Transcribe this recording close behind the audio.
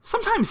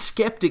Sometimes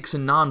skeptics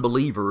and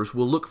non-believers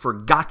will look for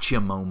gotcha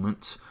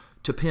moments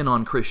to pin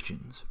on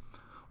Christians.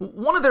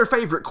 One of their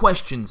favorite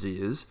questions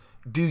is,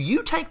 do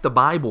you take the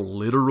Bible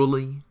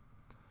literally?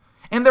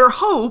 And their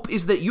hope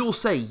is that you'll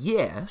say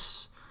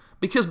yes,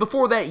 because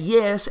before that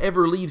yes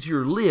ever leaves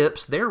your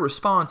lips, their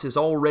response is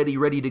already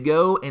ready to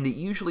go, and it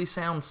usually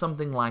sounds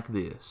something like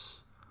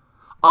this.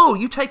 Oh,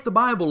 you take the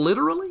Bible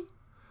literally?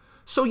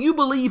 So you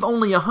believe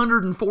only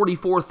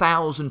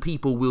 144,000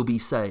 people will be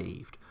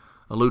saved,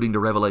 alluding to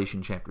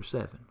Revelation chapter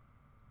 7.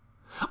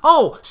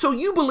 Oh, so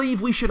you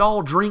believe we should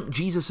all drink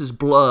Jesus'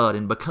 blood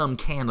and become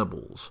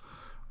cannibals,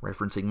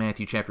 referencing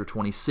Matthew chapter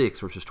 26,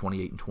 verses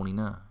 28 and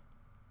 29.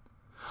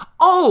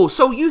 Oh,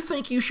 so you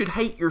think you should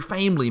hate your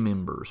family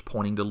members,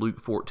 pointing to Luke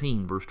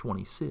 14, verse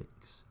 26.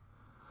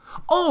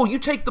 Oh, you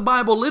take the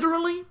Bible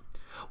literally?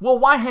 Well,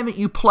 why haven't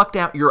you plucked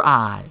out your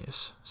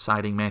eyes,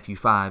 citing Matthew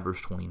 5,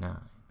 verse 29.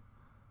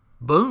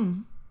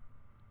 Boom.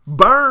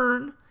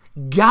 Burn.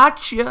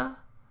 Gotcha.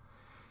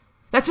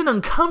 That's an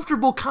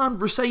uncomfortable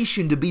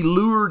conversation to be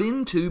lured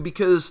into,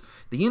 because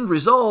the end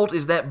result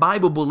is that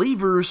Bible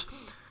believers,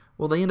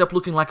 well, they end up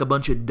looking like a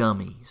bunch of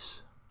dummies.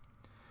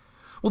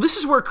 Well, this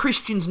is where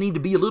Christians need to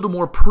be a little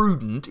more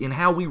prudent in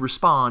how we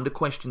respond to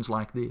questions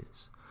like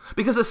this,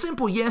 because a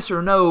simple yes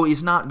or no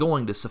is not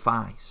going to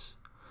suffice.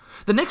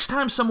 The next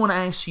time someone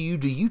asks you,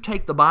 do you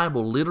take the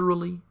Bible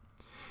literally?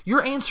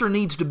 Your answer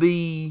needs to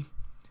be,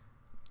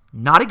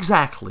 not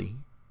exactly,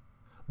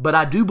 but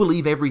I do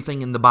believe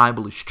everything in the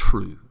Bible is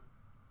true.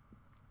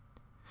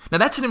 Now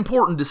that's an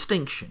important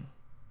distinction,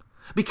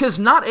 because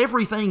not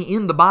everything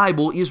in the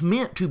Bible is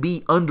meant to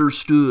be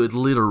understood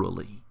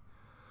literally.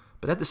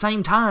 But at the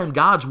same time,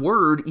 God's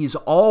Word is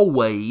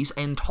always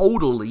and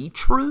totally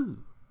true.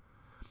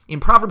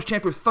 In Proverbs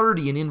chapter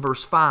 30 and in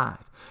verse 5,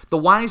 the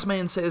wise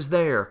man says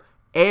there,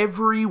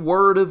 every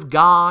word of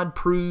God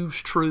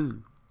proves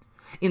true.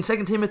 In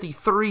 2 Timothy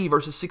 3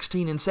 verses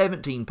 16 and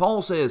 17,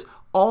 Paul says,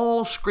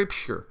 all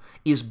Scripture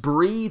is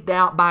breathed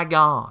out by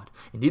God,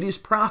 and it is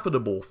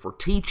profitable for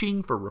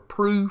teaching, for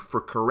reproof,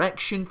 for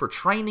correction, for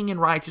training in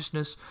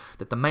righteousness,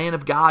 that the man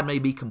of God may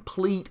be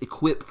complete,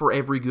 equipped for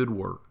every good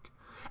work.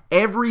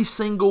 Every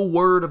single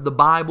word of the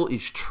Bible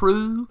is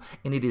true,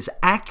 and it is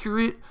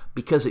accurate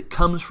because it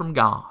comes from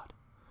God.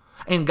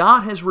 And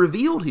God has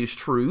revealed His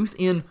truth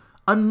in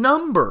a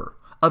number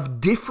of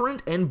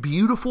different and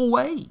beautiful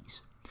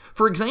ways.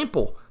 For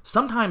example,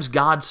 sometimes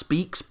God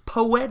speaks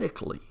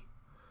poetically.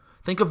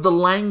 Think of the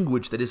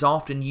language that is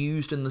often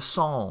used in the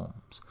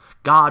Psalms.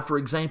 God, for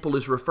example,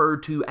 is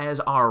referred to as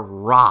our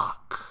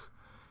rock.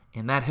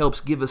 And that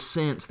helps give a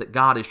sense that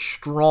God is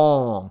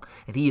strong,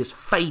 and He is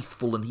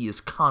faithful, and He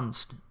is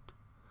constant.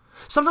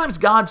 Sometimes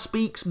God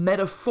speaks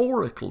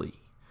metaphorically.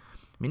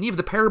 Many of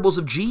the parables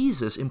of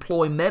Jesus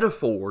employ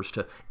metaphors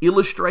to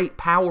illustrate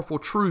powerful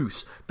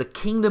truths. The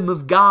kingdom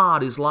of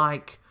God is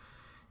like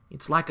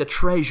a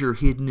treasure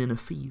hidden in a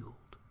field.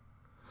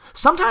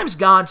 Sometimes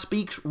God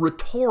speaks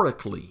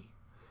rhetorically.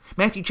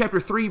 Matthew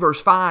chapter 3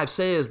 verse 5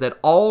 says that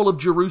all of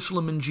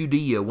Jerusalem and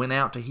Judea went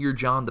out to hear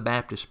John the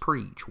Baptist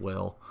preach.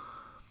 Well,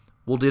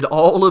 did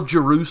all of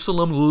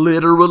Jerusalem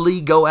literally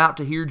go out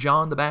to hear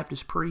John the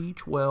Baptist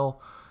preach? Well,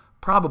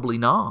 probably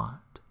not.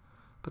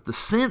 But the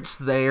sense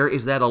there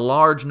is that a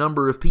large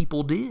number of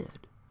people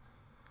did.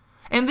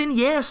 And then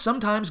yes,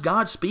 sometimes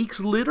God speaks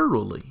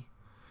literally.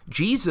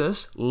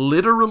 Jesus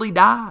literally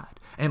died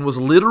and was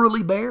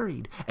literally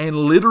buried and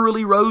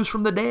literally rose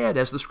from the dead,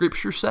 as the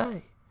Scriptures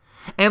say.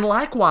 And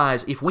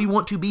likewise, if we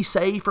want to be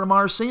saved from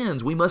our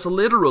sins, we must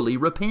literally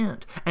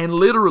repent and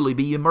literally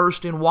be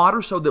immersed in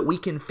water so that we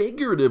can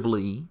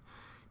figuratively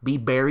be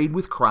buried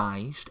with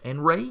Christ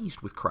and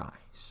raised with Christ.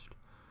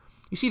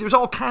 You see, there's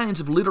all kinds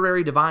of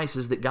literary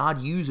devices that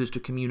God uses to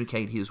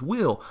communicate His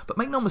will, but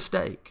make no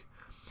mistake,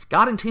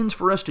 God intends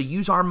for us to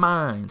use our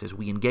minds as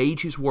we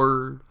engage His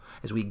Word,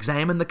 as we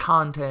examine the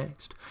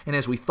context, and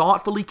as we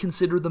thoughtfully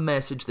consider the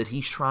message that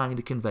He's trying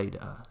to convey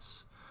to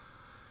us.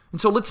 And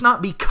so let's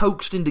not be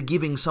coaxed into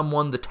giving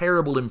someone the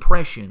terrible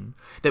impression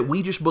that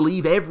we just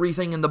believe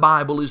everything in the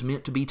Bible is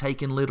meant to be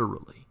taken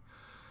literally.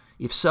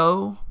 If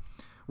so,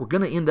 we're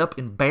going to end up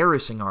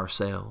embarrassing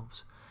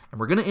ourselves, and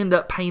we're going to end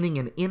up painting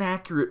an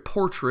inaccurate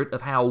portrait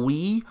of how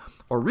we,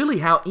 or really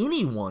how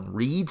anyone,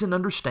 reads and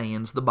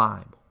understands the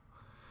Bible.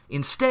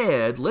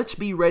 Instead, let's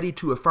be ready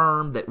to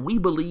affirm that we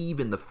believe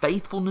in the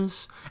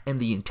faithfulness and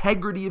the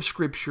integrity of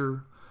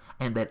Scripture,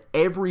 and that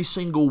every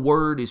single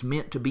word is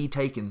meant to be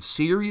taken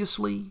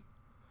seriously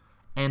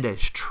and as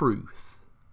truth.